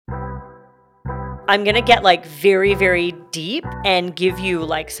I'm going to get like very, very deep and give you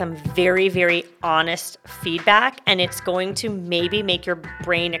like some very, very honest feedback, and it's going to maybe make your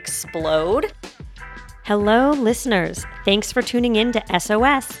brain explode. Hello, listeners. Thanks for tuning in to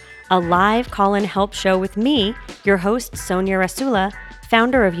SOS, a live call-in help show with me, your host, Sonia Rasula,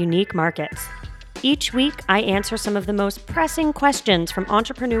 founder of Unique Markets. Each week, I answer some of the most pressing questions from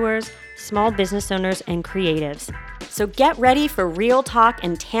entrepreneurs, small business owners, and creatives. So get ready for real talk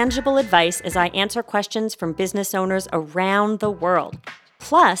and tangible advice as I answer questions from business owners around the world.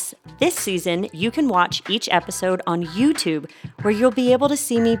 Plus, this season, you can watch each episode on YouTube, where you'll be able to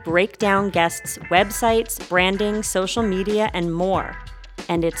see me break down guests' websites, branding, social media, and more.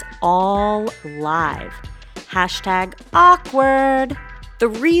 And it's all live. #awkward. The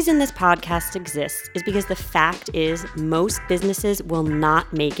reason this podcast exists is because the fact is most businesses will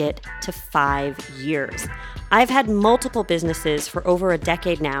not make it to 5 years. I've had multiple businesses for over a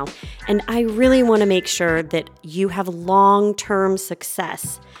decade now, and I really want to make sure that you have long-term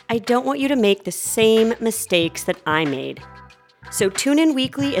success. I don't want you to make the same mistakes that I made. So tune in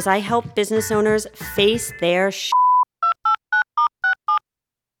weekly as I help business owners face their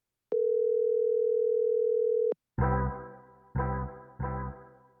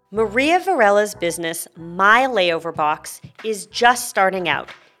Maria Varella's business, My Layover Box, is just starting out.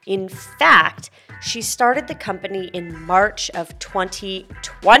 In fact, she started the company in March of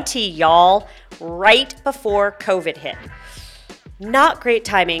 2020, y'all, right before COVID hit. Not great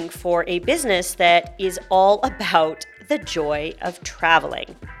timing for a business that is all about the joy of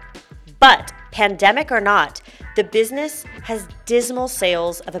traveling. But pandemic or not, the business has dismal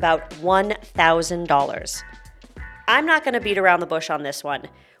sales of about $1,000. I'm not going to beat around the bush on this one.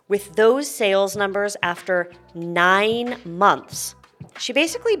 With those sales numbers after 9 months, she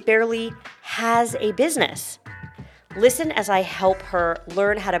basically barely has a business. Listen as I help her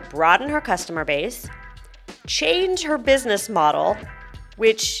learn how to broaden her customer base, change her business model,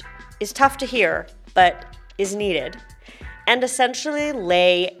 which is tough to hear, but is needed, and essentially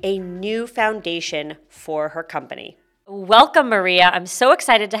lay a new foundation for her company. Welcome, Maria. I'm so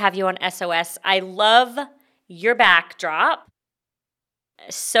excited to have you on SOS. I love your backdrop.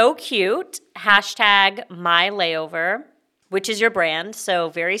 So cute. #mylayover, which is your brand. So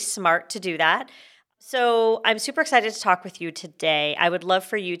very smart to do that. So I'm super excited to talk with you today. I would love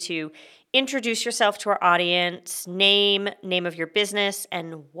for you to introduce yourself to our audience, name of your business,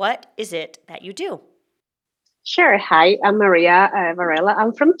 and what is it that you do? Sure. Hi, I'm Maria Varela.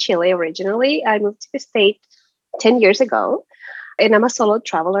 I'm from Chile originally. I moved to the state 10 years ago, and I'm a solo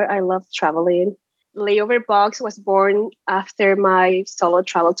traveler. I love traveling. Layover Box was born after my solo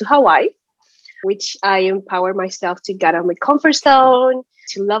travel to Hawaii, which I empower myself to get out of my comfort zone,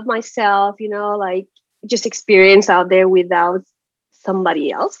 to love myself, like just experience out there without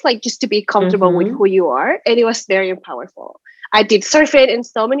somebody else, like just to be comfortable with who you are. And it was very powerful. I did surfing and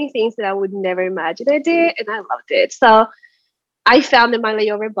so many things that I would never imagine I did, and I loved it. So I founded My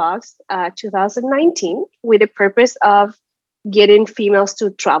Layover Box 2019 with the purpose of getting females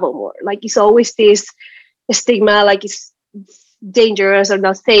to travel more. Like it's always this stigma, like it's dangerous or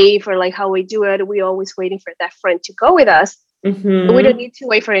not safe, or like how we do it. We're always waiting for that friend to go with us. Mm-hmm. We don't need to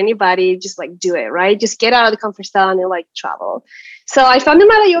wait for anybody. Just like do it, right? Just get out of the comfort zone and like travel. So I founded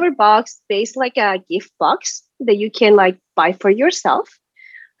My Layover Box based like a gift box that you can like buy for yourself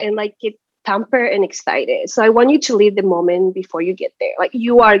and like get pampered and excited. So I want you to live the moment before you get there. Like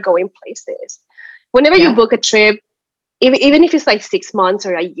you are going places. Whenever you book a trip, even if it's like 6 months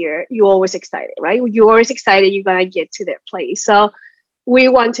or a year, you're always excited, right? You're always excited you're going to get to that place. So we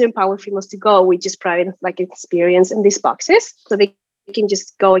want to empower females to go. We just provide like experience in these boxes so they can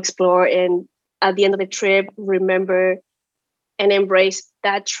just go explore and at the end of the trip, remember and embrace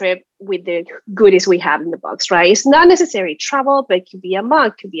that trip with the goodies we have in the box, right? It's not necessarily travel, but it could be a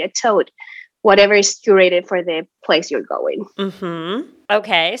mug, could be a tote, whatever is curated for the place you're going. Mm-hmm.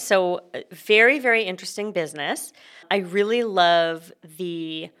 Okay, so very, very interesting business. I really love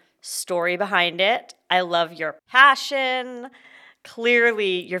the story behind it. I love your passion.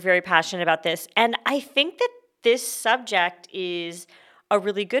 Clearly, you're very passionate about this. And I think that this subject is a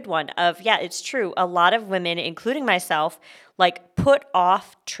really good one of, yeah, it's true. A lot of women, including myself, like put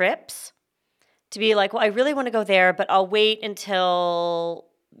off trips to be like, well, I really want to go there, but I'll wait until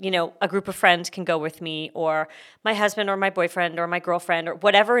a group of friends can go with me, or my husband or my boyfriend or my girlfriend or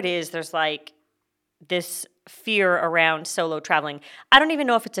whatever it is. There's like this fear around solo traveling. I don't even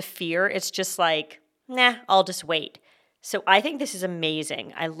know if it's a fear. It's just like, nah, I'll just wait. So I think this is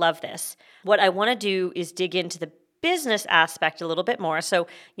amazing. I love this. What I want to do is dig into the business aspect a little bit more. So,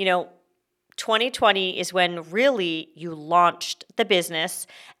 2020 is when really you launched the business.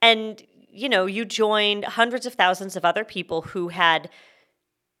 And you joined hundreds of thousands of other people who had,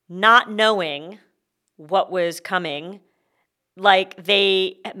 not knowing what was coming, like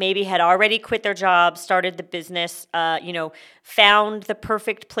they maybe had already quit their job, started the business, found the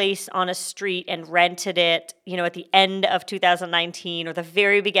perfect place on a street and rented it, at the end of 2019 or the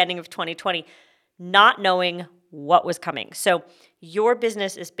very beginning of 2020, not knowing what was coming. So your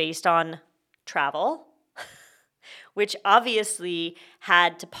business is based on travel, which obviously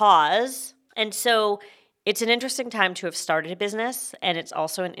had to pause. And so it's an interesting time to have started a business, and it's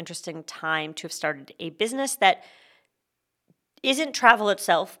also an interesting time to have started a business that isn't travel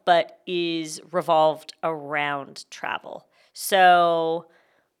itself, but is revolved around travel. So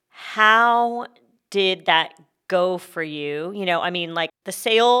how did that go for you? Like the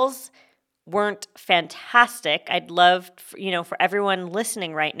sales weren't fantastic. I'd love, for everyone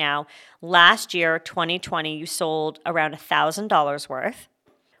listening right now, last year, 2020, you sold around $1,000 worth.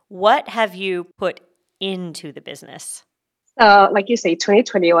 What have you put into the business? Like you say,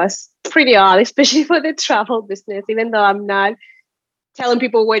 2020 was pretty odd, especially for the travel business, even though I'm not telling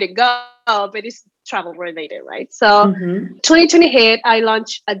people where to go, but it's travel related, right? So 2020 hit, I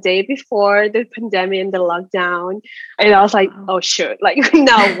launched a day before the pandemic and the lockdown. And I was like, oh, shoot, like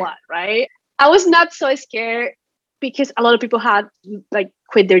now what, right? I was not so scared because a lot of people had like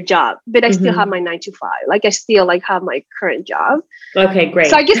quit their job, but I still have my 9 to 5. Like I still like have my current job. Okay, great.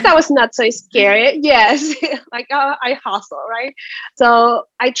 So I guess that was not so scary. Yes, like I hustle, right? So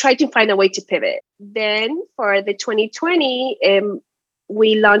I tried to find a way to pivot. Then for the 2020,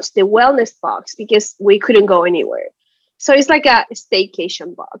 we launched the wellness box because we couldn't go anywhere. So it's like a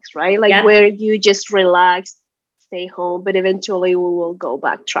staycation box, right? Like where you just relax, stay home, but eventually we will go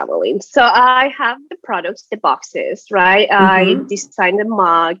back traveling. So I have the products, the boxes, right? I designed the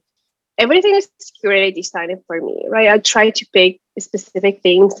mug. Everything is curated, designed for me, right? I try to pick specific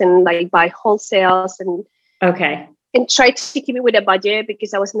things and like buy wholesales and try to keep it with a budget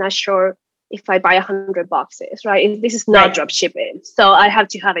because I was not sure if I buy 100 boxes, right? This is not drop shipping. So I have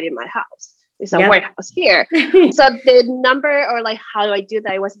to have it in my house. It's a warehouse here. So the number or like how do I do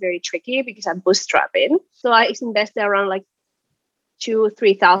that? It was very tricky because I'm bootstrapping. So I invested around like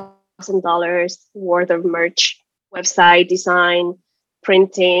 $2,000-$3,000 worth of merch, website design,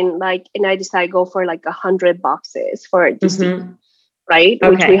 printing, and I decided go for like 100 boxes for this week, right?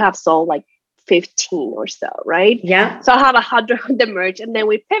 Which we have sold like 15 or so, right? Yeah. So I have 100 on the merch and then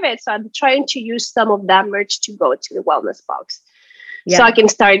we pivot. So I'm trying to use some of that merch to go to the wellness box. Yeah. So I can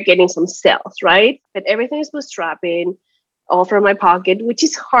start getting some sales, right? But everything is bootstrapping, all from my pocket, which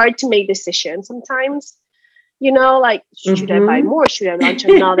is hard to make decisions sometimes. Like, should I buy more? Should I launch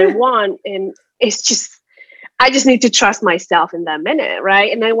another one? And it's just, I just need to trust myself in that minute,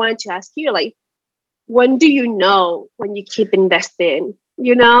 right? And I wanted to ask you, like, when do you know when you keep investing?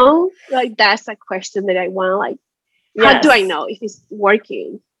 Like that's a question that I want. How do I know if it's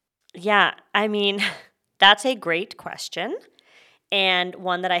working? Yeah, that's a great question, and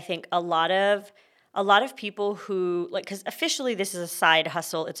one that I think a lot of people who because officially this is a side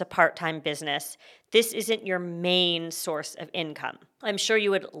hustle, it's a part-time business. This isn't your main source of income. I'm sure you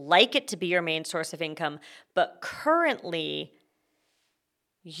would like it to be your main source of income, but currently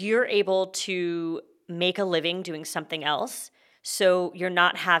you're able to make a living doing something else. So you're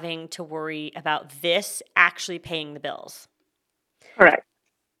not having to worry about this actually paying the bills. Correct.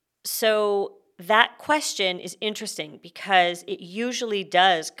 So that question is interesting because it usually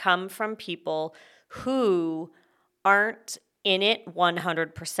does come from people who aren't in it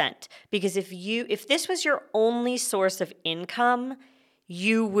 100%. Because if this was your only source of income,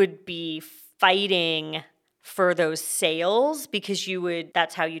 you would be fighting for those sales because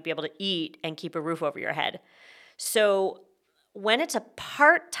that's how you'd be able to eat and keep a roof over your head. So when it's a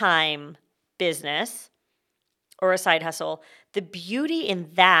part-time business or a side hustle, the beauty in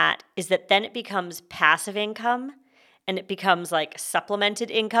that is that then it becomes passive income and it becomes like supplemented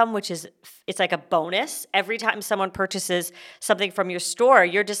income, it's like a bonus. Every time someone purchases something from your store,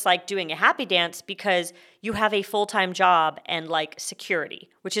 you're just like doing a happy dance because you have a full-time job and like security,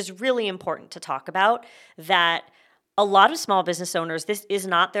 which is really important to talk about, that a lot of small business owners, this is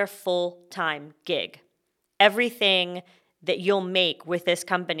not their full-time gig. Everything that you'll make with this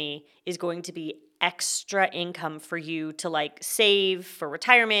company is going to be extra income for you to like save for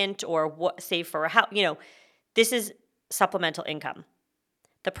retirement or save for a house. This is supplemental income.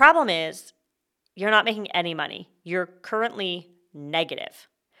 The problem is you're not making any money. You're currently negative,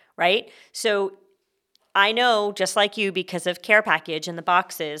 right? So I know, just like you, because of Care Package and the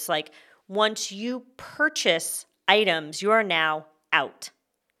boxes, like once you purchase items, you are now out,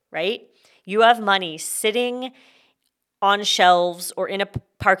 right? You have money sitting on shelves or in a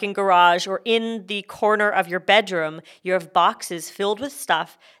parking garage or in the corner of your bedroom, you have boxes filled with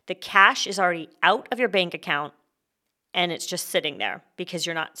stuff. The cash is already out of your bank account and it's just sitting there because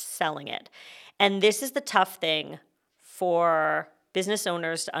you're not selling it. And this is the tough thing for business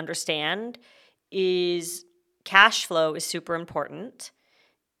owners to understand is cash flow is super important.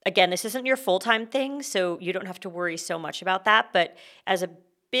 Again, this isn't your full-time thing, so you don't have to worry so much about that. But as a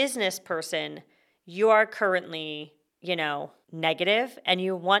business person, you are currently, negative, and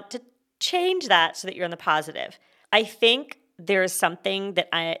you want to change that so that you're in the positive. I think there's something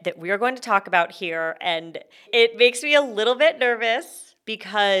that we are going to talk about here, and it makes me a little bit nervous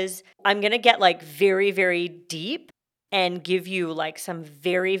because I'm going to get very, very deep and give you some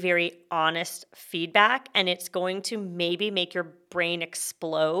very, very honest feedback, and it's going to maybe make your brain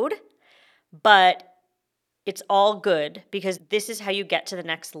explode, but it's all good because this is how you get to the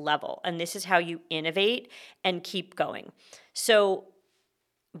next level and this is how you innovate and keep going. So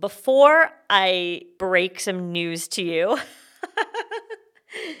before I break some news to you,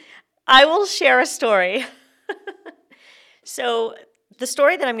 I will share a story. So the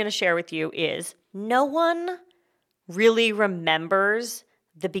story that I'm going to share with you is no one really remembers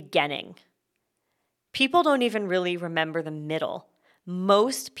the beginning. People don't even really remember the middle.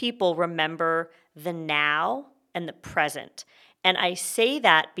 Most people remember the now and the present. And I say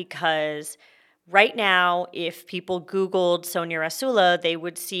that because right now, if people Googled Sonia Rasula, they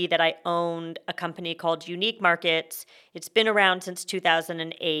would see that I owned a company called Unique Markets. It's been around since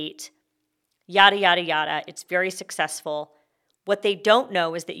 2008, yada, yada, yada. It's very successful. What they don't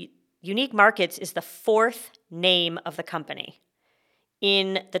know is that Unique Markets is the fourth name of the company.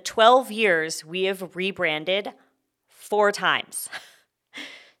 In the 12 years, we have rebranded 4 times.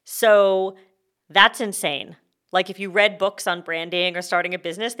 So that's insane. If you read books on branding or starting a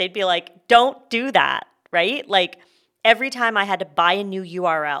business, they'd be like, don't do that, right? Every time I had to buy a new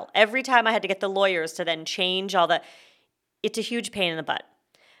URL, every time I had to get the lawyers to then change it's a huge pain in the butt.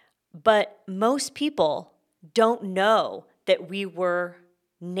 But most people don't know that we were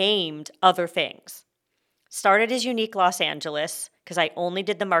named other things. Started as Unique Los Angeles because I only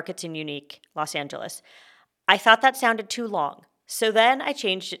did the markets in Unique Los Angeles. I thought that sounded too long. So then I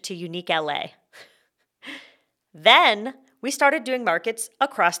changed it to Unique LA. Then we started doing markets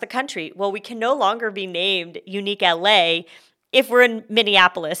across the country. Well, we can no longer be named Unique LA if we're in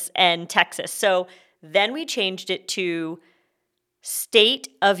Minneapolis and Texas. So then we changed it to State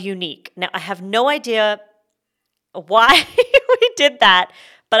of Unique. Now, I have no idea why we did that,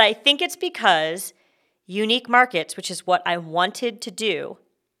 but I think it's because Unique Markets, which is what I wanted to do,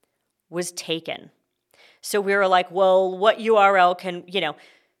 was taken. So we were like, well, what URL can,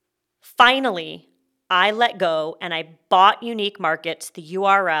 finally, I let go and I bought Unique Markets, the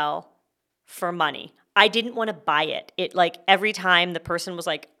URL, for money. I didn't want to buy it. Every time the person was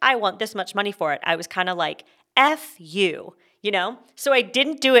like, I want this much money for it, I was kind of like, F you, So I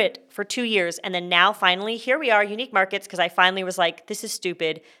didn't do it for 2 years. And then now finally, here we are, Unique Markets, because I finally was like, this is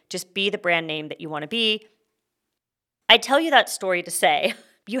stupid. Just be the brand name that you want to be. I tell you that story to say,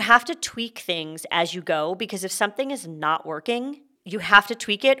 you have to tweak things as you go because if something is not working, you have to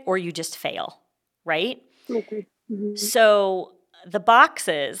tweak it or you just fail, right? Okay. Mm-hmm. So the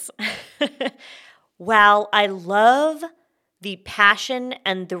boxes, while I love the passion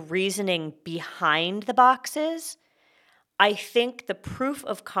and the reasoning behind the boxes, I think the proof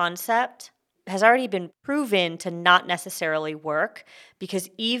of concept has already been proven to not necessarily work because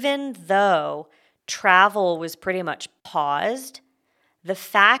even though travel was pretty much paused, the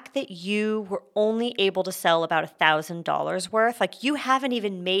fact that you were only able to sell about $1,000 worth, you haven't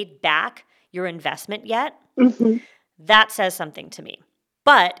even made back your investment yet, that says something to me.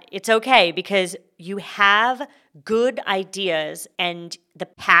 But it's okay because you have good ideas and the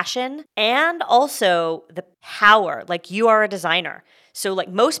passion and also the power. You are a designer. So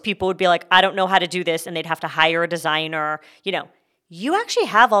most people would be like, I don't know how to do this, and they'd have to hire a designer. You actually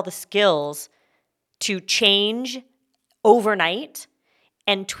have all the skills to change overnight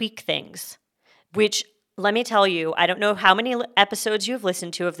and tweak things, which let me tell you, I don't know how many episodes you've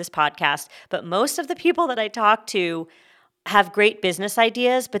listened to of this podcast, but most of the people that I talk to have great business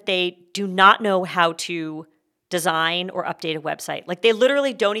ideas, but they do not know how to design or update a website. They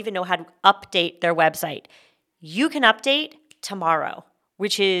literally don't even know how to update their website. You can update tomorrow,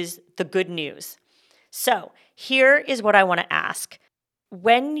 which is the good news. So here is what I want to ask.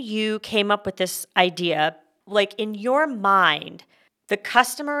 When you came up with this idea, in your mind, the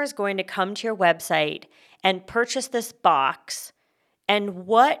customer is going to come to your website and purchase this box. And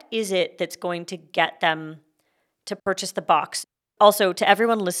what is it that's going to get them to purchase the box? Also, to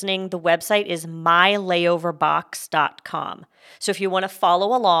everyone listening, the website is mylayoverbox.com. So if you want to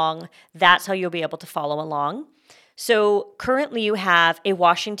follow along, that's how you'll be able to follow along. So currently you have a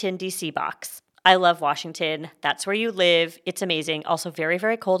Washington, D.C. box. I love Washington. That's where you live. It's amazing. Also very,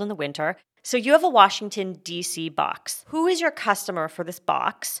 very cold in the winter. So you have a Washington, D.C. box. Who is your customer for this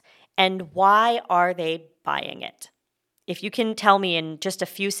box and why are they buying it? If you can tell me in just a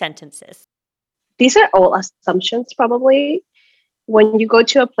few sentences. These are all assumptions, probably. When you go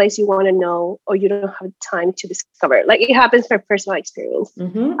to a place you want to know or you don't have time to discover, like it happens for personal experience.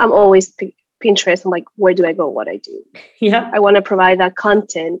 I'm always Pinterest. I'm like, where do I go? What I do? Yeah. I want to provide that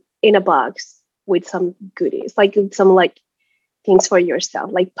content in a box with some goodies, like some like things for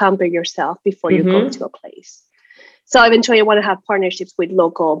yourself, like pamper yourself before you go to a place. So eventually I want to have partnerships with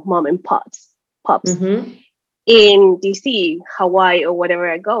local mom and pops in DC, Hawaii, or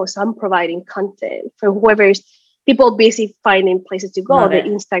whatever I go. So I'm providing content for whoever's people busy finding places to go, Love the it.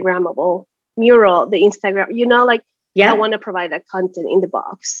 Instagrammable mural, the Instagram, like Yeah. I want to provide that content in the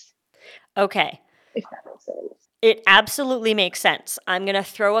box. Okay. If that makes sense. It absolutely makes sense. I'm going to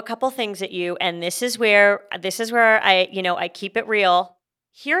throw a couple things at you, and this is where I keep it real.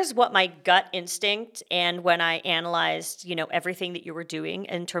 Here's what my gut instinct and when I analyzed, everything that you were doing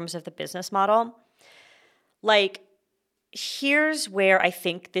in terms of the business model. Like, here's where I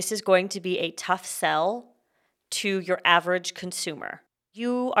think this is going to be a tough sell to your average consumer.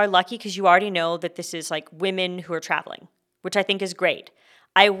 You are lucky because you already know that this is like women who are traveling, which I think is great.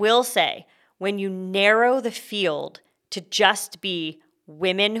 I will say, when you narrow the field to just be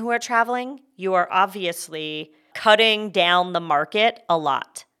women who are traveling, you are obviously cutting down the market a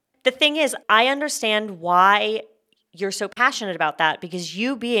lot. The thing is, I understand why you're so passionate about that, because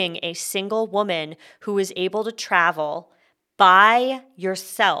you being a single woman who is able to travel by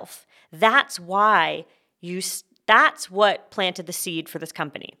yourself, that's why that's what planted the seed for this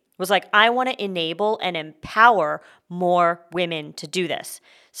company. Was like, I want to enable and empower more women to do this.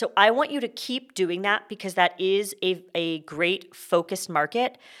 So I want you to keep doing that because that is a great focused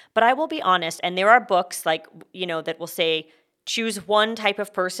market. But I will be honest, and there are books like, that will say, choose one type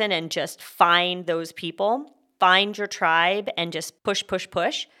of person and just find those people, find your tribe and just push, push,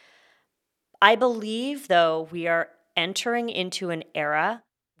 push. I believe, though, we are entering into an era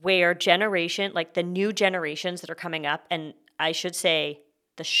where the new generations that are coming up, and I should say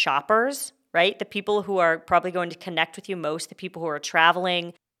the shoppers, right? The people who are probably going to connect with you most, the people who are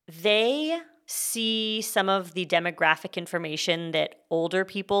traveling, they see some of the demographic information that older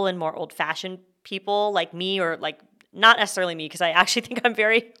people and more old-fashioned people like me, or like not necessarily me, because I actually think I'm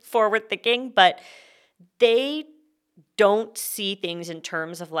very forward-thinking, but they don't see things in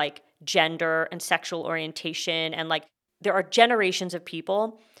terms of like gender and sexual orientation. And like there are generations of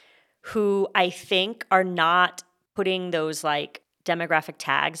people who I think are not putting those like demographic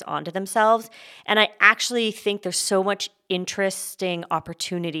tags onto themselves. And I actually think there's so much interesting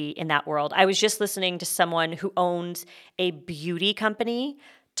opportunity in that world. I was just listening to someone who owns a beauty company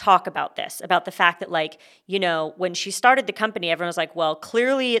talk about this, about the fact that when she started the company, everyone was like, well,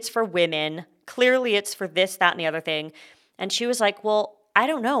 clearly it's for women. Clearly it's for this, that, and the other thing. And she was like, well, I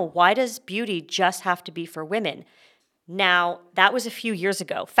don't know. Why does beauty just have to be for women? Now, that was a few years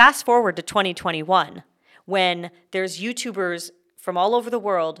ago. Fast forward to 2021, when there's YouTubers from all over the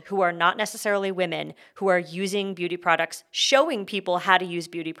world who are not necessarily women who are using beauty products, showing people how to use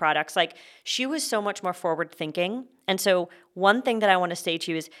beauty products. Like, she was so much more forward thinking. And so one thing that I want to say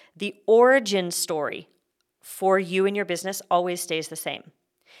to you is the origin story for you and your business always stays the same.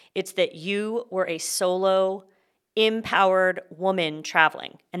 It's that you were a solo, empowered woman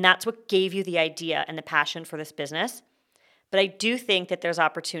traveling. And that's what gave you the idea and the passion for this business. But I do think that there's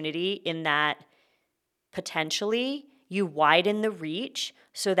opportunity in that potentially you widen the reach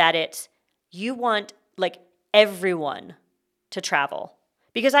so that you want like everyone to travel.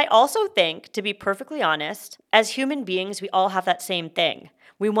 Because I also think, to be perfectly honest, as human beings, we all have that same thing.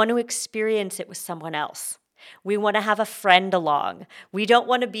 We want to experience it with someone else. We want to have a friend along. We don't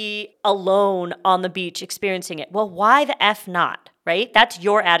want to be alone on the beach experiencing it. Well, why the F not, right? That's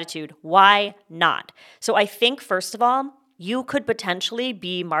your attitude. Why not? So I think, first of all, you could potentially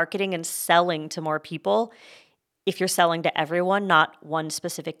be marketing and selling to more people if you're selling to everyone, not one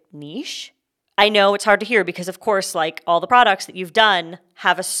specific niche. I know it's hard to hear because, of course, like all the products that you've done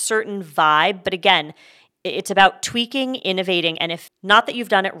have a certain vibe. But again, it's about tweaking, innovating. And if not that you've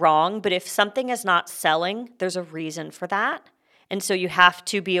done it wrong, but if something is not selling, there's a reason for that. And so you have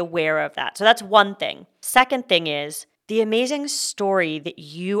to be aware of that. So that's one thing. Second thing is the amazing story that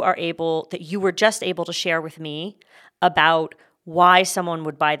you were just able to share with me about why someone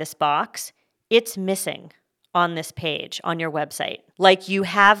would buy this box. It's missing on this page on your website. Like you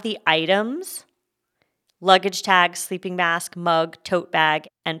have the items, luggage tag, sleeping mask, mug, tote bag,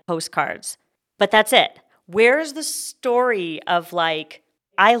 and postcards. But that's it. Where's the story of like,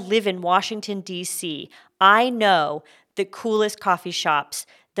 I live in Washington, D.C. I know the coolest coffee shops,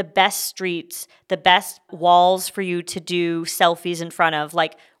 the best streets, the best walls for you to do selfies in front of.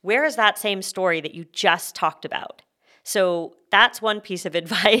 Like, where is that same story that you just talked about? So that's one piece of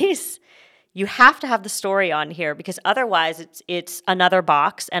advice. You have to have the story on here because otherwise it's another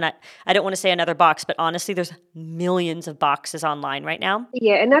box. And I don't want to say another box, but honestly, there's millions of boxes online right now.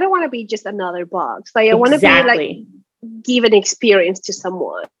 Yeah, and I don't want to be just another box. Like I want to be like give an experience to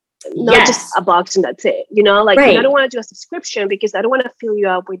someone, not just a box and that's it. You know, like and I don't want to do a subscription because I don't want to fill you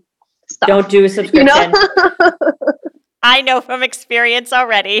up with stuff. Don't do a subscription. You know? I know from experience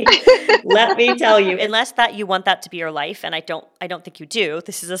already. Let me tell you, unless that you want that to be your life, and I don't think you do.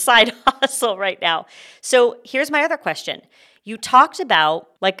 This is a side hustle right now. So here's my other question. You talked about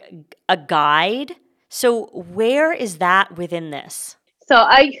like a guide. So where is that within this? So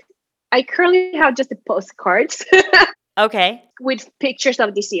I currently have just the postcards. Okay. With pictures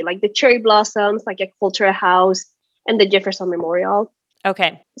of DC, like the cherry blossoms, like a Cultural House, and the Jefferson Memorial.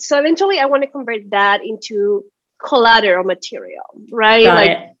 Okay. So eventually I want to convert that into collateral material, right? Got like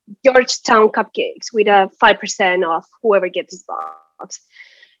it. Georgetown cupcakes with a 5% off whoever gets this box.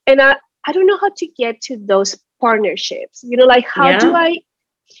 And I don't know how to get to those partnerships. You know, like how do I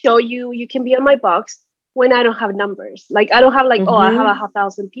show you can be on my box when I don't have numbers? Like I don't have like, I have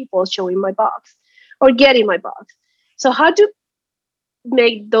 1,000 people showing my box or getting my box. So how to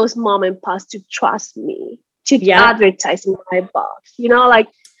make those mom and pops to trust me to advertise in my box? You know, like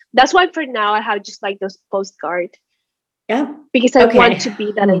that's why for now I have just like those postcards. Yeah. Because I want to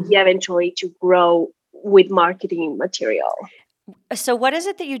be that idea eventually to grow with marketing material. So what is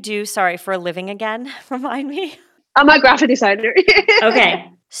it that you do, sorry, for a living again? Remind me. I'm a graphic designer. Okay.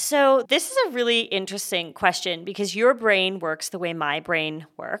 So this is a really interesting question because your brain works the way my brain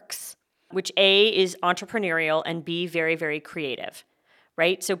works, which A is entrepreneurial and B, very, very creative,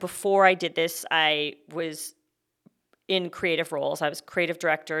 right? So before I did this, I was in creative roles. I was creative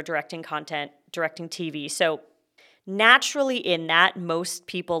director, directing content, directing TV. So naturally in that, most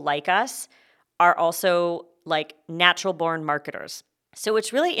people like us are also like natural born marketers. So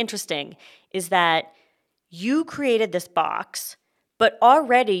what's really interesting is that you created this box, but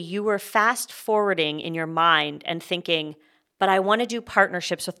already you were fast forwarding in your mind and thinking, but I want to do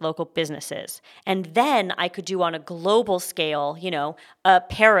partnerships with local businesses. And then I could do on a global scale, you know, a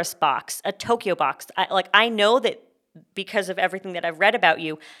Paris box, a Tokyo box. I know that because of everything that I've read about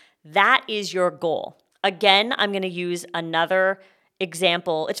you, that is your goal. Again, I'm going to use another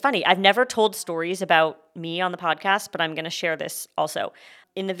example. It's funny. I've never told stories about me on the podcast, but I'm going to share this also.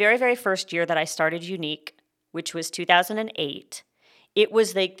 In the very, very first year that I started Younique, which was 2008, it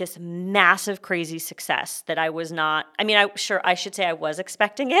was like this massive, crazy success that I was not, I should say I was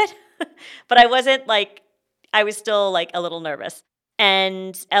expecting it, but I wasn't like, I was still like a little nervous.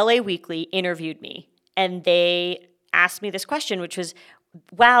 And LA Weekly interviewed me and they asked me this question, which was,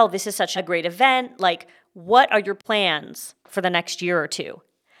 wow, this is such a great event. Like, what are your plans for the next year or two?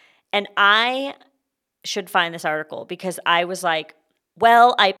 And I should find this article because I was like,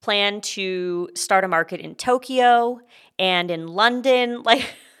 well, I plan to start a market in Tokyo and in London. Like,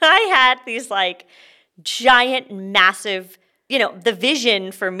 I had these like giant, massive, the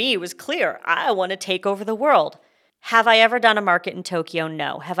vision for me was clear. I want to take over the world. Have I ever done a market in Tokyo?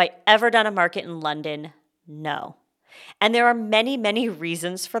 No. Have I ever done a market in London? No. And there are many, many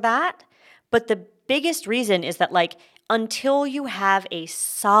reasons for that. But the biggest reason is that like until you have a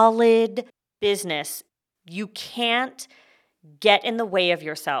solid business, you can't get in the way of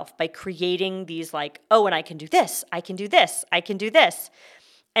yourself by creating these like, oh, and I can do this, I can do this, I can do this.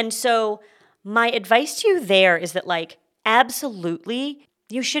 And so my advice to you there is that like, absolutely,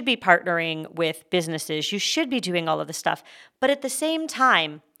 you should be partnering with businesses. You should be doing all of this stuff. But at the same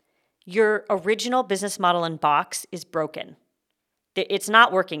time, your original business model in box is broken. It's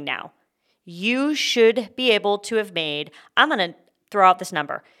not working now. You should be able to have made, I'm going to throw out this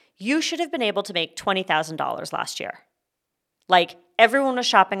number. You should have been able to make $20,000 last year. Like everyone was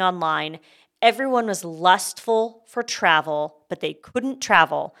shopping online. Everyone was lustful for travel, but they couldn't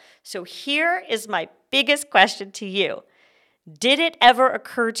travel. So here is my biggest question to you. Did it ever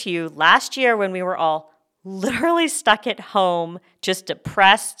occur to you last year when we were all literally stuck at home, just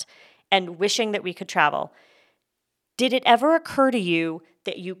depressed and wishing that we could travel? Did it ever occur to you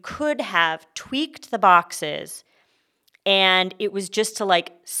that you could have tweaked the boxes and it was just to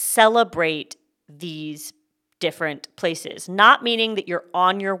like celebrate these different places? Not meaning that you're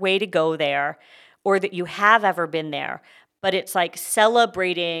on your way to go there or that you have ever been there, but it's like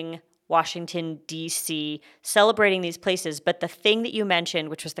celebrating Washington, D.C., celebrating these places. But the thing that you mentioned,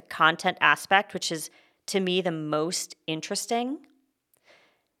 which was the content aspect, which is to me the most interesting,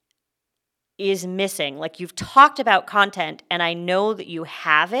 is missing. Like, you've talked about content, and I know that you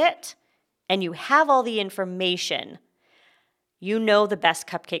have it, and you have all the information. You know the best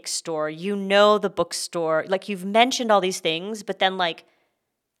cupcake store, you know the bookstore, like you've mentioned all these things, but then like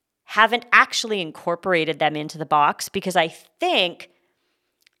haven't actually incorporated them into the box, because I think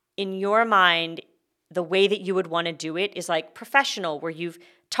in your mind, the way that you would want to do it is like professional, where you've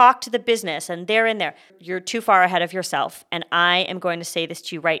talked to the business and they're in there. You're too far ahead of yourself. And I am going to say this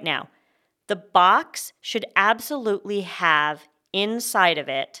to you right now. The box should absolutely have inside of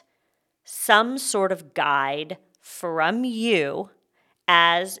it some sort of guide from you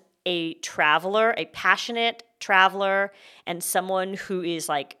as a traveler, a passionate traveler, and someone who is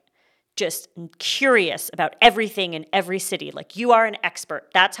like just curious about everything in every city. Like, you are an expert.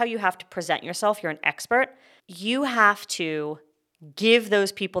 That's how you have to present yourself. You're an expert. You have to give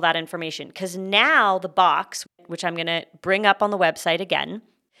those people that information, because now the box, which I'm going to bring up on the website again,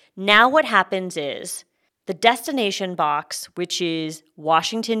 now what happens is the destination box, which is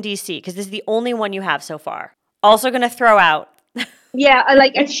Washington, D.C., because this is the only one you have so far. Also going to throw out. Yeah,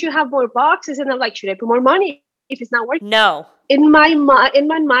 I should have more boxes, and I'm like, should I put more money if it's not working? No. In my mind,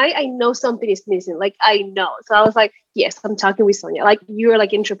 I know something is missing. Like, I know. So I was like, yes, I'm talking with Sonia. Like, you're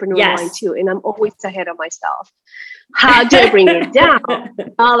like entrepreneur mind too, and I'm always ahead of myself. How do I bring it down?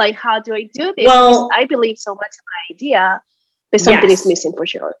 Like, how do I do this? Well, because I believe so much in my idea, but something is missing for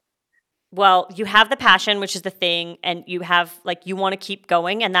sure. Well, you have the passion, which is the thing, and you have like, you want to keep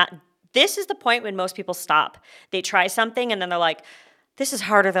going, and that this is the point when most people stop. They try something and then they're like, this is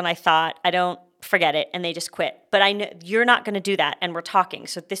harder than I thought. I don't forget it, and they just quit. But I know you're not going to do that, and we're talking.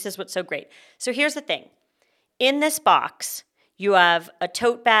 So this is what's so great. So here's the thing. In this box, you have a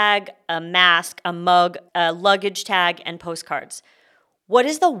tote bag, a mask, a mug, a luggage tag, and postcards. What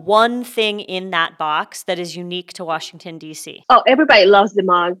is the one thing in that box that is unique to Washington, D.C.? Oh, everybody loves the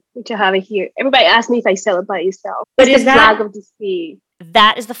mug, which I have it here. Everybody asks me if I sell it by itself. But it's is the that flag of DC.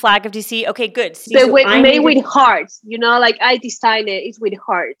 That is the flag of DC? Okay, good. See, so made with hearts. You know, like I designed it. It's with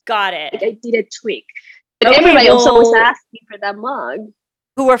hearts. Got it. Like I did a tweak. But everybody also was asking for that mug.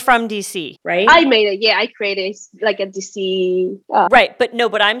 Who are from DC, right? I made it. Yeah, I created like a DC. Right, but no,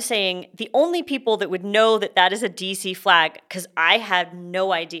 but I'm saying the only people that would know that that is a DC flag, because I had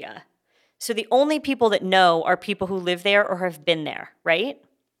no idea. So the only people that know are people who live there or have been there, right?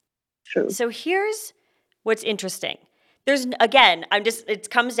 True. So here's what's interesting. There's, again, it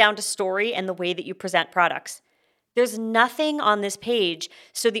comes down to story and the way that you present products. There's nothing on this page.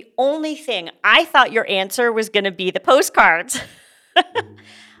 So the only thing, I thought your answer was going to be the postcards.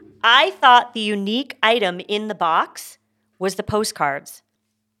 I thought the unique item in the box was the postcards.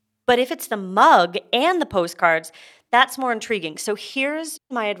 But if it's the mug and the postcards, that's more intriguing. So here's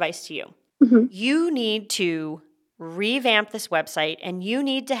my advice to you. Mm-hmm. You need to revamp this website, and you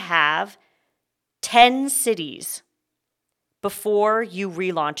need to have 10 cities before you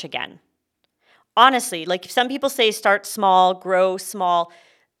relaunch again. Honestly, like some people say start small, grow small.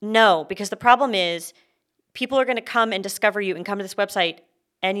 No, because the problem is people are going to come and discover you and come to this website,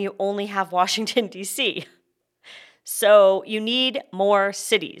 and you only have Washington, D.C. So you need more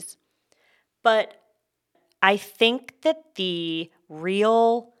cities. But I think that the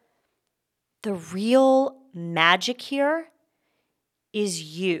real magic here is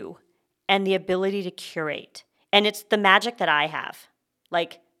you and the ability to curate. And it's the magic that I have.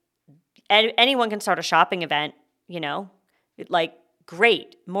 Like, anyone can start a shopping event, you know, like,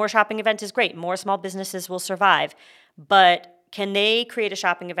 great. More shopping events is great. More small businesses will survive. But can they create a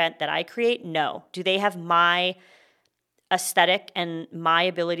shopping event that I create? No. Do they have my aesthetic and my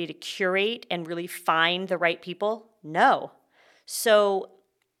ability to curate and really find the right people? No. So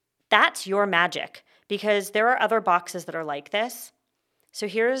that's your magic, because there are other boxes that are like this. So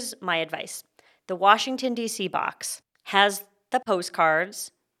here's my advice. The Washington, D.C. box has the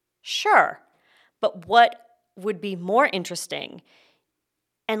postcards, sure. But what would be more interesting,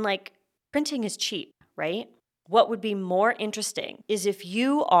 and like, printing is cheap, right? What would be more interesting is if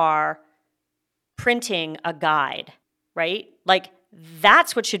you are printing a guide, right? Like,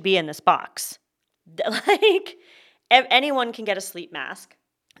 that's what should be in this box. Like, anyone can get a sleep mask.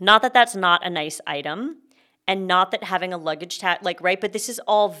 Not that that's not a nice item, and not that having a luggage tag, like, right? But this is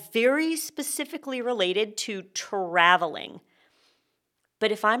all very specifically related to traveling.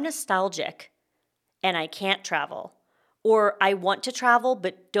 But if I'm nostalgic and I can't travel, or I want to travel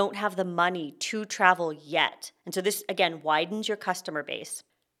but don't have the money to travel yet, and so this, again, widens your customer base.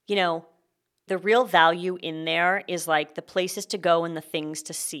 You know, The real value in there is like the places to go and the things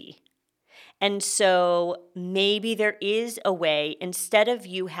to see. And so maybe there is a way, instead of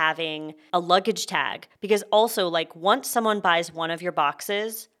you having a luggage tag, because also like once someone buys one of your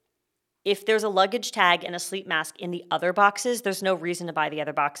boxes, if there's a luggage tag and a sleep mask in the other boxes, there's no reason to buy the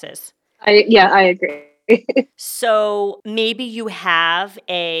other boxes. I agree. So maybe you have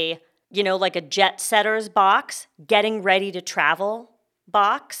a, like a jet setter's box, getting ready to travel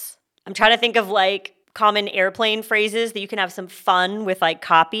box. I'm trying to think of like common airplane phrases that you can have some fun with, like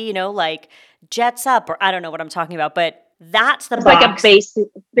copy, like jets up, or I don't know what I'm talking about, but that's the It's box. like a base.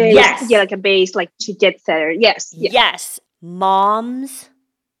 Yes. Yeah, like a base, like to get setter. Yes. Yeah. Yes. Moms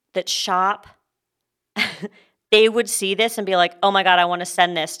that shop, they would see this and be like, oh my God, I want to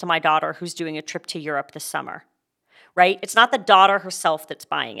send this to my daughter who's doing a trip to Europe this summer. Right? It's not the daughter herself that's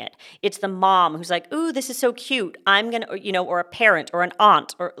buying it. It's the mom who's like, ooh, this is so cute. I'm going to, or a parent or an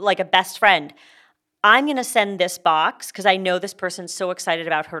aunt or like a best friend. I'm going to send this box because I know this person's so excited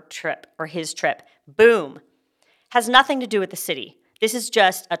about her trip or his trip. Boom. Has nothing to do with the city. This is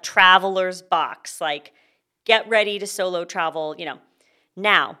just a traveler's box. Like, get ready to solo travel,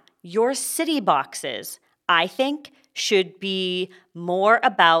 Now, your city boxes, I think, should be more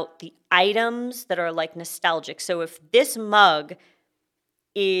about the items that are like nostalgic. So if this mug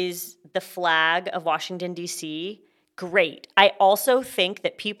is the flag of Washington, D.C., great. I also think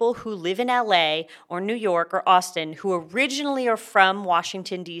that people who live in LA or New York or Austin who originally are from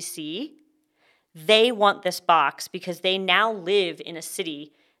Washington, D.C., they want this box because they now live in a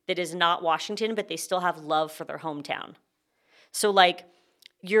city that is not Washington, but they still have love for their hometown. So like,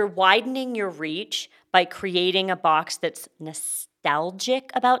 you're widening your reach by creating a box that's nostalgic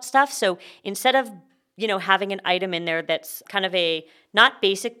about stuff. So instead of, having an item in there that's kind of a, not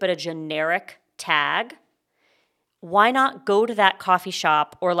basic, but a generic tag, why not go to that coffee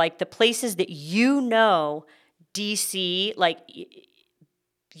shop or like the places that DC, like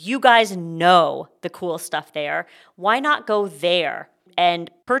you guys know the cool stuff there. Why not go there and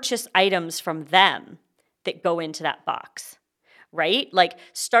purchase items from them that go into that box? Right? Like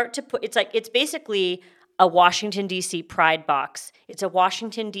start to put, it's basically a Washington, D.C. pride box. It's a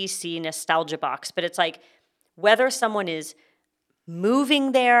Washington, D.C. nostalgia box, but it's like whether someone is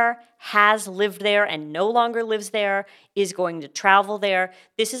moving there, has lived there and no longer lives there, is going to travel there.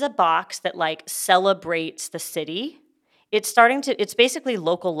 This is a box that like celebrates the city. It's basically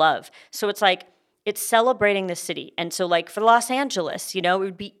local love. So it's like, it's celebrating the city. And so like for Los Angeles, it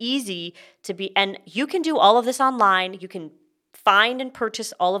would be easy to be, and you can do all of this online. You can find and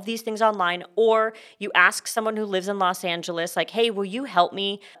purchase all of these things online, or you ask someone who lives in Los Angeles, like, hey, will you help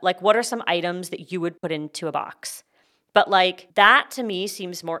me? Like, what are some items that you would put into a box? But like that to me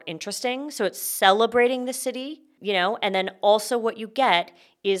seems more interesting. So it's celebrating the city, and then also what you get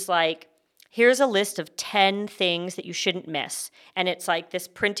is like, here's a list of 10 things that you shouldn't miss. And it's like this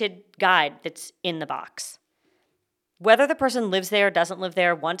printed guide that's in the box. Whether the person lives there, doesn't live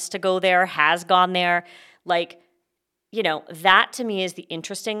there, wants to go there, has gone there, like, that to me is the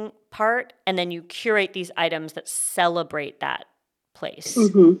interesting part. And then you curate these items that celebrate that place.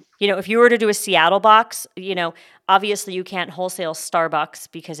 Mm-hmm. If you were to do a Seattle box, obviously you can't wholesale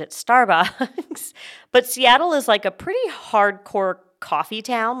Starbucks because it's Starbucks. But Seattle is like a pretty hardcore coffee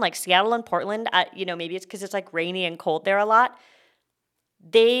town, like Seattle and Portland. Maybe it's because it's like rainy and cold there a lot.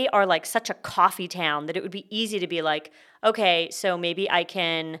 They are like such a coffee town that it would be easy to be like, okay, so maybe I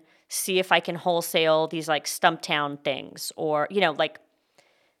can see if I can wholesale these like Stumptown things, or, like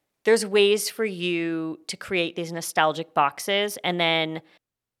there's ways for you to create these nostalgic boxes. And then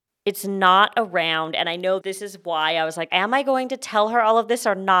it's not around, and I know this is why I was like, am I going to tell her all of this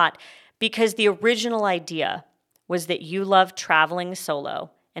or not? Because the original idea was that you love traveling solo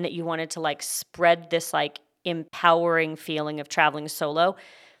and that you wanted to like spread this like empowering feeling of traveling solo.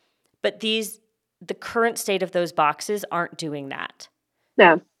 But the current state of those boxes aren't doing that.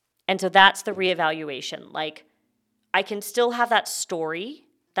 No. And so that's the reevaluation. Like, I can still have that story.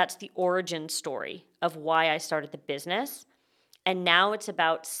 That's the origin story of why I started the business. And now it's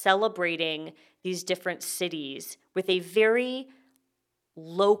about celebrating these different cities with a very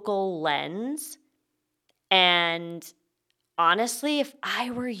local lens. And honestly, if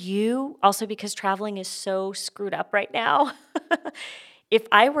I were you, also because traveling is so screwed up right now, if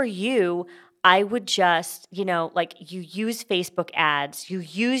I were you, I would just, like you use Facebook ads, you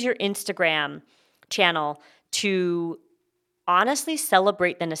use your Instagram channel to honestly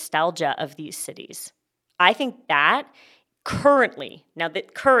celebrate the nostalgia of these cities. I think that currently,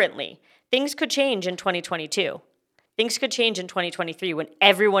 things could change in 2022. Things could change in 2023 when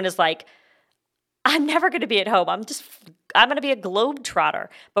everyone is like, I'm never going to be at home. I'm going to be a globetrotter.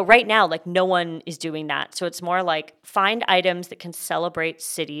 But right now, like no one is doing that. So it's more like find items that can celebrate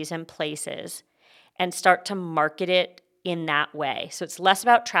cities and places and start to market it in that way. So it's less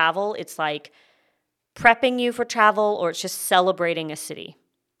about travel. It's like prepping you for travel, or it's just celebrating a city.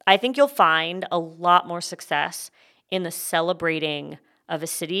 I think you'll find a lot more success in the celebrating of a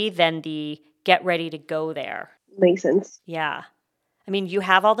city than the get ready to go there. Makes sense. Yeah. I mean, you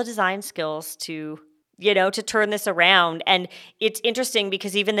have all the design skills to, to turn this around. And it's interesting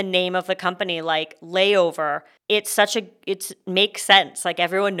because even the name of the company, like Layover, it makes sense. Like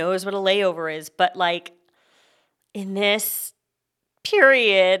everyone knows what a layover is, but like in this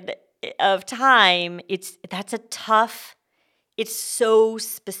period of time, it's so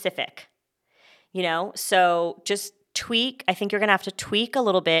specific, So just tweak. I think you're going to have to tweak a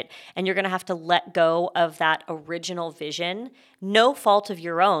little bit, and you're going to have to let go of that original vision. No fault of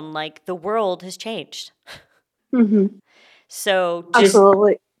your own. Like the world has changed. Mm-hmm. So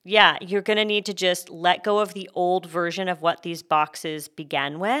absolutely. Yeah, you're going to need to just let go of the old version of what these boxes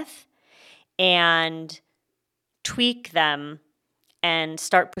began with and tweak them and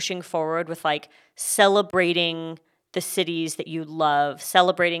start pushing forward with like celebrating the cities that you love,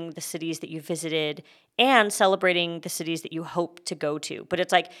 celebrating the cities that you visited, and celebrating the cities that you hope to go to. But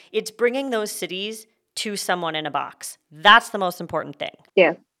it's like, it's bringing those cities to someone in a box. That's the most important thing.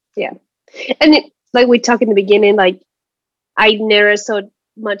 Yeah. Yeah. And like we talked in the beginning, like I narrowed so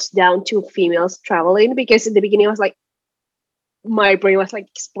much down to females traveling, because in the beginning I was like, my brain was like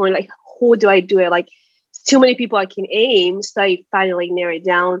exploring, like, who do I do it? Like, too many people I can aim. So I finally narrowed it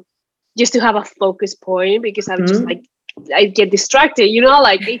down just to have a focus point, because I'm just like, I get distracted,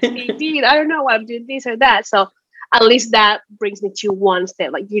 like 18, I don't know why I'm doing this or that. So at least that brings me to one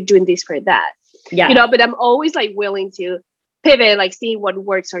step, like you're doing this for that. Yeah. But I'm always like willing to pivot, like seeing what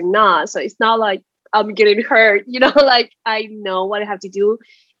works or not. So it's not like I'm getting hurt, like I know what I have to do.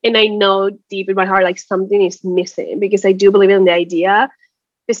 And I know deep in my heart, like something is missing, because I do believe in the idea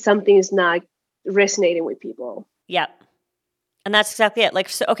that something is not resonating with people. Yep. And that's exactly it. Like,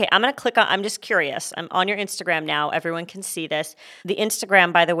 so, okay, I'm just curious. I'm on your Instagram now. Everyone can see this. The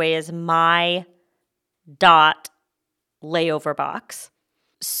Instagram, by the way, is my layover box.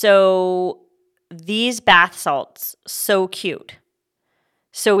 So these bath salts, so cute.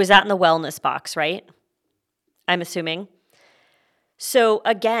 So is that in the wellness box, right? I'm assuming. So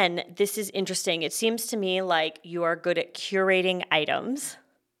again, this is interesting. It seems to me like you are good at curating items,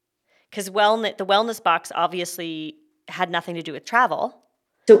 because the wellness box obviously had nothing to do with travel.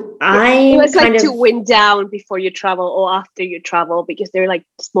 So it was like to wind down before you travel or after you travel, because they're like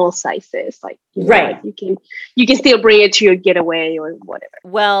small sizes. Like, right, like you can still bring it to your getaway or whatever.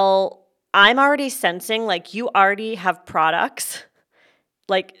 Well, I'm already sensing like you already have products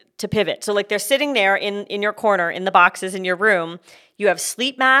like to pivot. So like they're sitting there in your corner in the boxes in your room. You have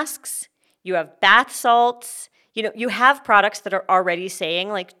sleep masks, you have bath salts, you have products that are already saying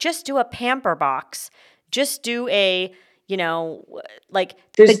like, just do a pamper box, just do a, like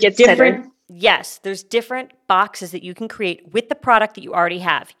there's different. Yes, there's different boxes that you can create with the product that you already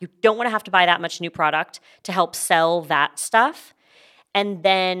have. You don't want to have to buy that much new product to help sell that stuff. And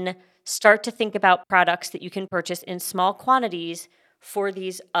then start to think about products that you can purchase in small quantities for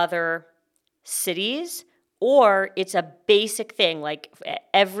these other cities. Or it's a basic thing, like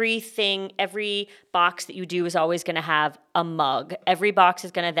every box that you do is always going to have a mug. Every box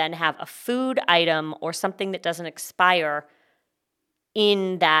is going to then have a food item or something that doesn't expire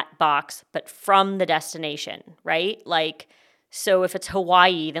in that box, but from the destination, right? Like, so if it's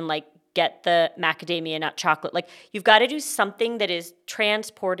Hawaii, then like get the macadamia nut chocolate. Like you've got to do something that is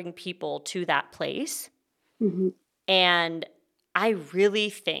transporting people to that place. Mm-hmm. And I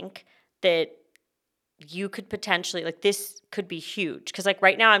really think that you could potentially, like this could be huge. Because like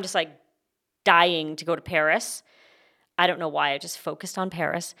right now I'm just like dying to go to Paris. I don't know why I just focused on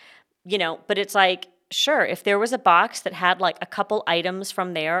Paris, but it's like, sure, if there was a box that had like a couple items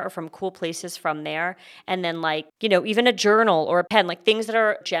from there or from cool places from there, and then like, even a journal or a pen, like things that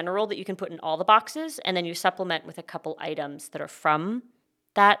are general that you can put in all the boxes, and then you supplement with a couple items that are from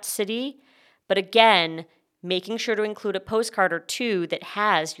that city. But again, making sure to include a postcard or two that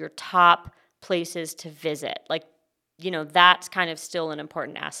has your top places to visit. Like, that's kind of still an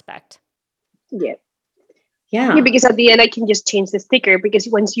important aspect. Yeah. Yeah, because at the end I can just change the sticker, because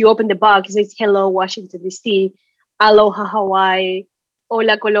once you open the box, it says hello Washington DC, aloha Hawaii,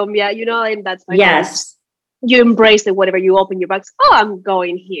 hola Colombia, and that's like, yes, you embrace it. Whatever you open your box, I'm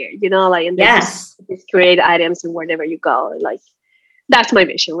going here, like, and yes, just create items and wherever you go, like That's my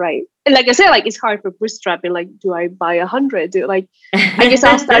vision, right? And like I said, like it's hard for bootstrapping. Like, do I buy 100? I guess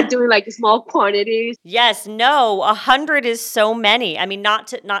I'll start doing like small quantities. Yes, no, 100 is so many. I mean, not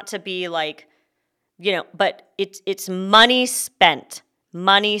to be like, but it's money spent.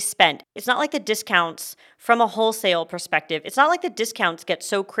 Money spent. It's not like the discounts from a wholesale perspective. It's not like the discounts get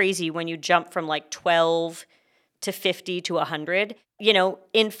so crazy when you jump from like 12 to 50 to 100.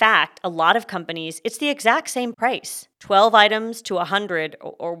 In fact, a lot of companies, it's the exact same price. 12 items to 100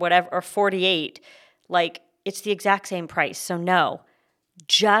 or whatever, or 48. Like, it's the exact same price. So no,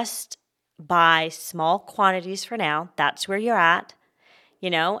 just buy small quantities for now. That's where you're at.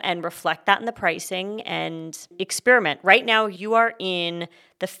 And reflect that in the pricing and experiment. Right now, you are in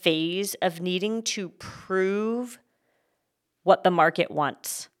the phase of needing to prove what the market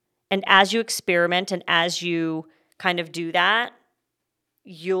wants. And as you experiment and as you kind of do that,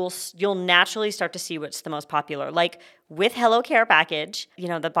 you'll naturally start to see what's the most popular. Like with Hello Care Package,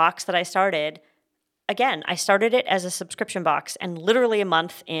 the box that I started, again, I started it as a subscription box. And literally a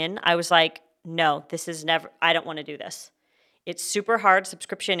month in, I was like, no, I don't want to do this. It's super hard.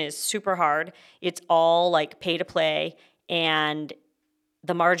 Subscription is super hard. It's all like pay to play, and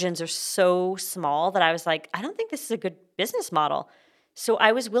the margins are so small that I was like, I don't think this is a good business model. So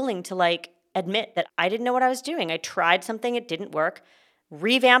I was willing to like admit that I didn't know what I was doing. I tried something, it didn't work,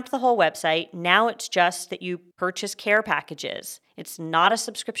 revamped the whole website. Now it's just that you purchase care packages. It's not a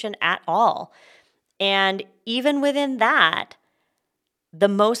subscription at all. And even within that, the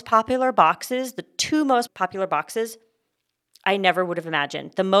most popular boxes, the two most popular boxes, I never would have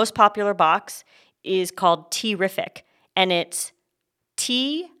imagined. The most popular box is called Tea-rific, and it's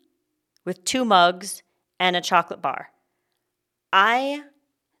tea with 2 mugs and a chocolate bar. I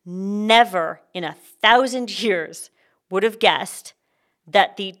never in 1,000 years would have guessed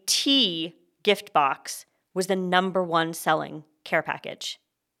that the tea gift box was the number 1 selling care package.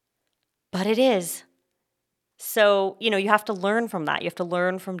 But it is. So, you have to learn from that. You have to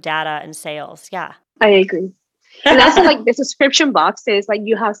learn from data and sales. Yeah. I agree. And also like the subscription boxes, like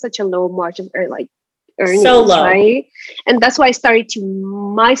you have such a low margin earnings, So low. right? And that's why I started to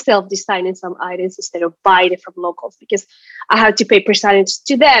myself designing some items instead of buying it from locals, because I had to pay percentage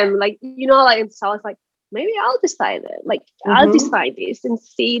to them. Like, and so I was like, maybe I'll design it. Like I'll design this and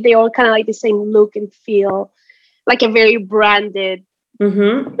see they all kind of like the same look and feel, like a very branded,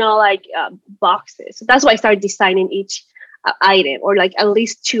 boxes. So that's why I started designing each item, or like at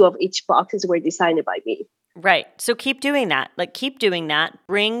least 2 of each boxes were designed by me. Right. So keep doing that.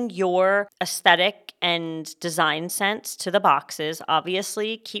 Bring your aesthetic and design sense to the boxes.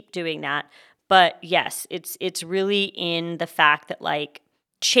 Obviously, keep doing that. But yes, it's really in the fact that like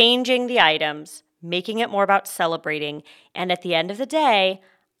changing the items, making it more about celebrating. And at the end of the day,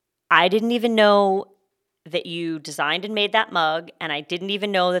 I didn't even know that you designed and made that mug, and I didn't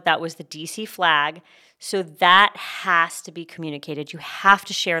even know that that was the DC flag. So that has to be communicated. You have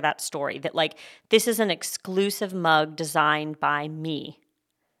to share that story that like, this is an exclusive mug designed by me.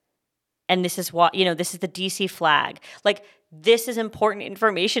 And this is what, this is the DC flag. Like, this is important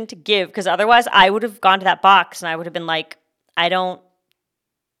information to give, because otherwise I would have gone to that box and I would have been like,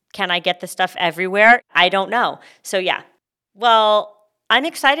 can I get this stuff everywhere? I don't know. So yeah. Well, I'm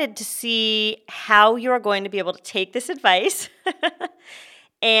excited to see how you're going to be able to take this advice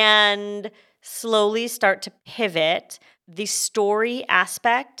and slowly start to pivot. The story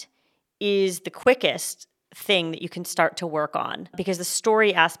aspect is the quickest thing that you can start to work on, because the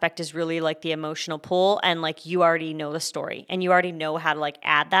story aspect is really like the emotional pull, and like you already know the story and you already know how to like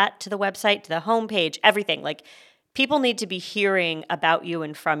add that to the website, to the homepage, everything. Like people need to be hearing about you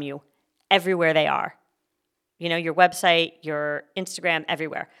and from you everywhere they are. Your website, your Instagram,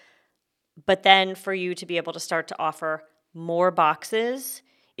 everywhere. But then for you to be able to start to offer more boxes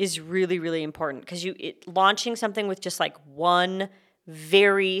is really, really important, because launching something with just like one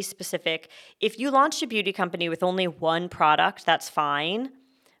very specific, if you launched a beauty company with only one product, that's fine.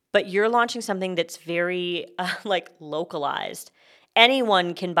 But you're launching something that's very like localized.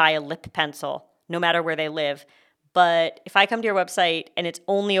 Anyone can buy a lip pencil, no matter where they live. But if I come to your website and it's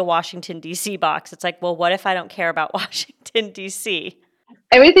only a Washington, D.C. box, it's like, well, what if I don't care about Washington, D.C.?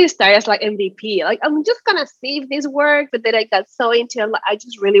 Everything started as like MVP. Like, I'm just going to see if this works. But then I got so into it, like, I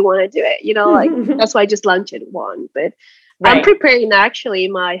just really want to do it. That's why I just launched one. But right. I'm preparing actually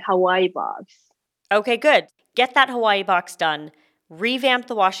my Hawaii box. Okay, good. Get that Hawaii box done. Revamp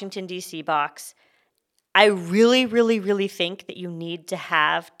the Washington, D.C. box. I really, really, really think that you need to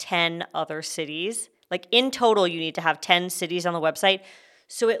have 10 other cities. Like in total, you need to have 10 cities on the website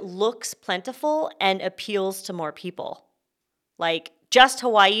so it looks plentiful and appeals to more people. Like just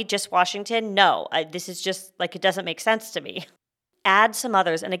Hawaii, just Washington, no. This is just like, it doesn't make sense to me. add some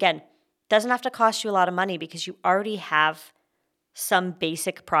others. And again, doesn't have to cost you a lot of money because you already have some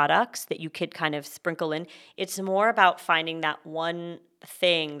basic products that you could kind of sprinkle in. It's more about finding that one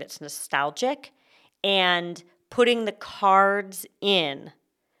thing that's nostalgic and putting the cards in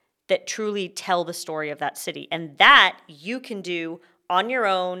that truly tell the story of that city. And that you can do on your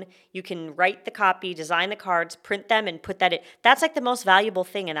own. You can write the copy, design the cards, print them, and put that in. That's like the most valuable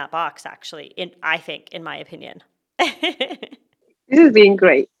thing in that box, actually, I think, in my opinion. This has been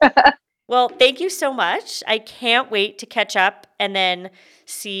great. Well, thank you so much. I can't wait to catch up and then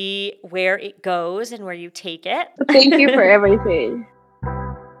see where it goes and where you take it. Thank you for everything.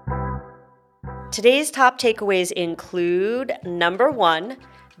 Today's top takeaways include, number 1,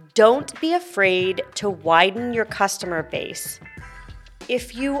 don't be afraid to widen your customer base.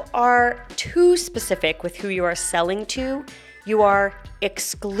 If you are too specific with who you are selling to, you are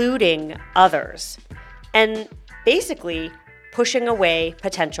excluding others and basically pushing away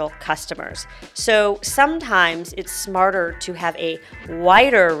potential customers. So sometimes it's smarter to have a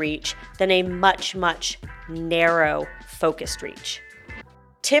wider reach than a much, much narrow focused reach.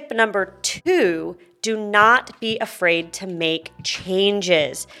 Tip number 2, do not be afraid to make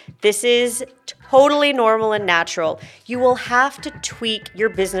changes. This is totally normal and natural. You will have to tweak your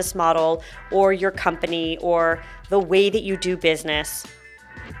business model or your company or the way that you do business.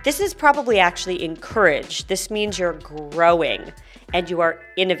 This is probably actually encouraged. This means you're growing and you are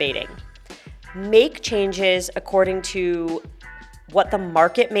innovating. Make changes according to what the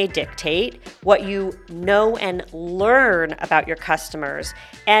market may dictate, what you know and learn about your customers.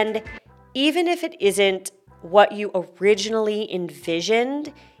 And even if it isn't what you originally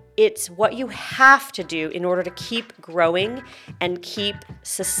envisioned, it's what you have to do in order to keep growing and keep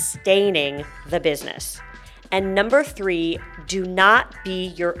sustaining the business. And number 3, do not be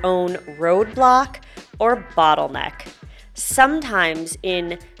your own roadblock or bottleneck. Sometimes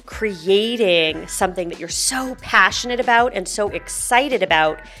in creating something that you're so passionate about and so excited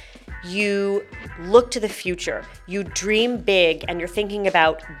about, you look to the future. You dream big and you're thinking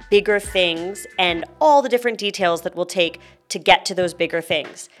about bigger things and all the different details that will take to get to those bigger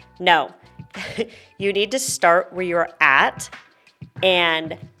things. No, you need to start where you're at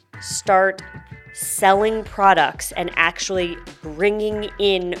and start selling products and actually bringing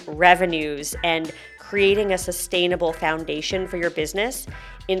in revenues and creating a sustainable foundation for your business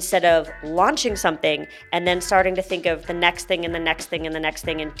instead of launching something and then starting to think of the next thing and the next thing and the next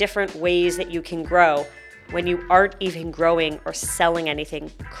thing and different ways that you can grow when you aren't even growing or selling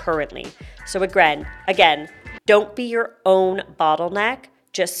anything currently. So again, don't be your own bottleneck.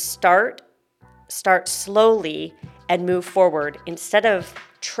 Just start slowly and move forward instead of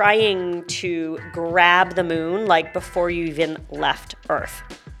trying to grab the moon like before you even left Earth.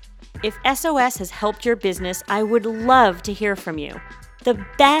 If SOS has helped your business, I would love to hear from you. The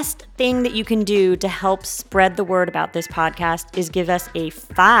best thing that you can do to help spread the word about this podcast is give us a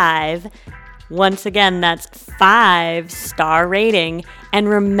 5, once again, that's 5-star rating, and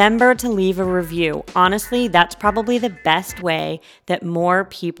remember to leave a review. Honestly, that's probably the best way that more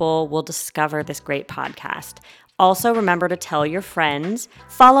people will discover this great podcast. Also, remember to tell your friends.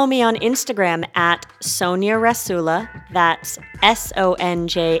 Follow me on Instagram at Sonia Rasula. That's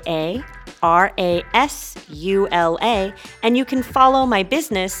SONJA RASULA. And you can follow my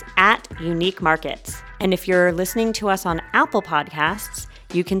business at Unique Markets. And if you're listening to us on Apple Podcasts,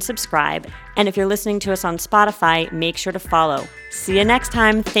 you can subscribe. And if you're listening to us on Spotify, make sure to follow. See you next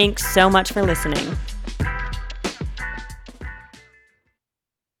time. Thanks so much for listening.